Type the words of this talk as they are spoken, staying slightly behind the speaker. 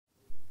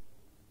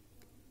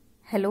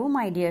Hello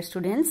my dear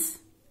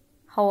students,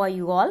 how are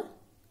you all?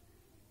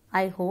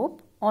 I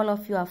hope all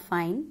of you are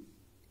fine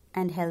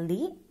and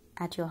healthy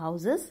at your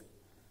houses.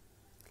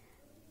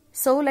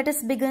 So let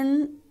us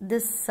begin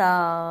this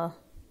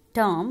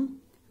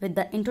term with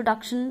the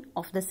introduction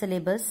of the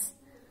syllabus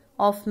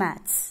of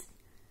maths.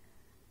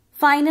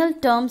 Final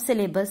term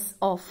syllabus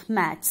of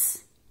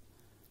maths.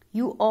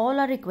 You all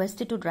are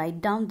requested to write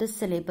down this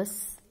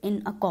syllabus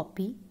in a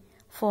copy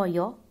for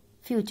your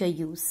future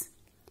use.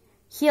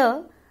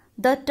 Here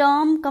the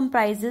term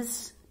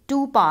comprises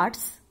two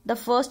parts. The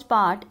first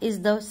part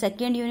is the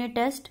second unit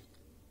test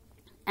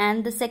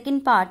and the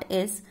second part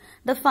is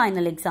the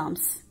final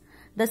exams.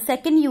 The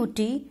second UT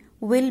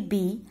will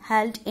be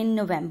held in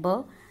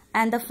November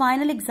and the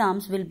final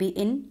exams will be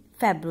in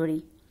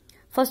February.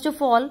 First of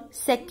all,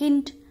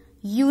 second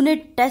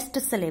unit test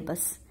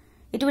syllabus.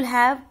 It will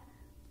have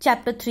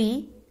chapter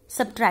 3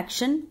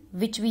 subtraction,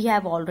 which we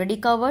have already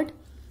covered.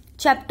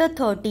 Chapter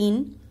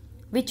 13,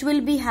 which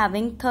will be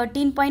having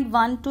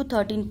 13.1 to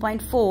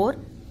 13.4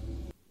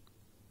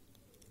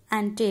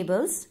 and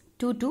tables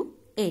 2 to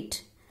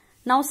 8.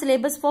 Now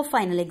syllabus for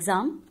final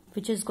exam,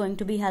 which is going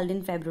to be held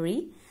in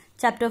February.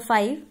 Chapter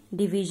 5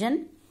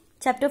 division,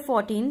 chapter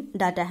 14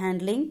 data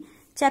handling,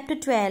 chapter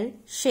 12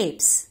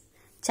 shapes,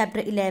 chapter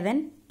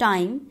 11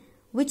 time,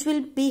 which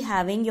will be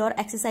having your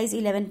exercise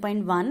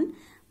 11.1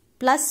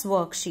 plus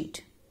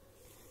worksheet.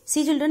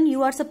 See children,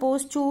 you are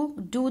supposed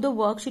to do the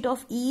worksheet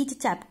of each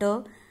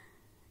chapter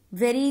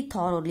very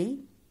thoroughly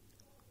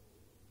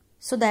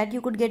so that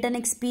you could get an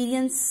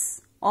experience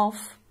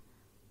of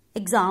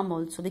exam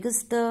also,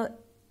 because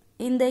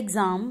in the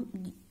exam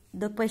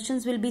the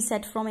questions will be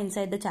set from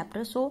inside the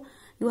chapter, so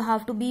you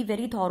have to be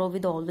very thorough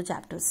with all the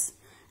chapters.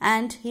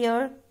 And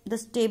here the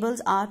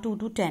tables are 2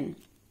 to 10.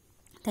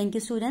 Thank you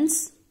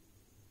students.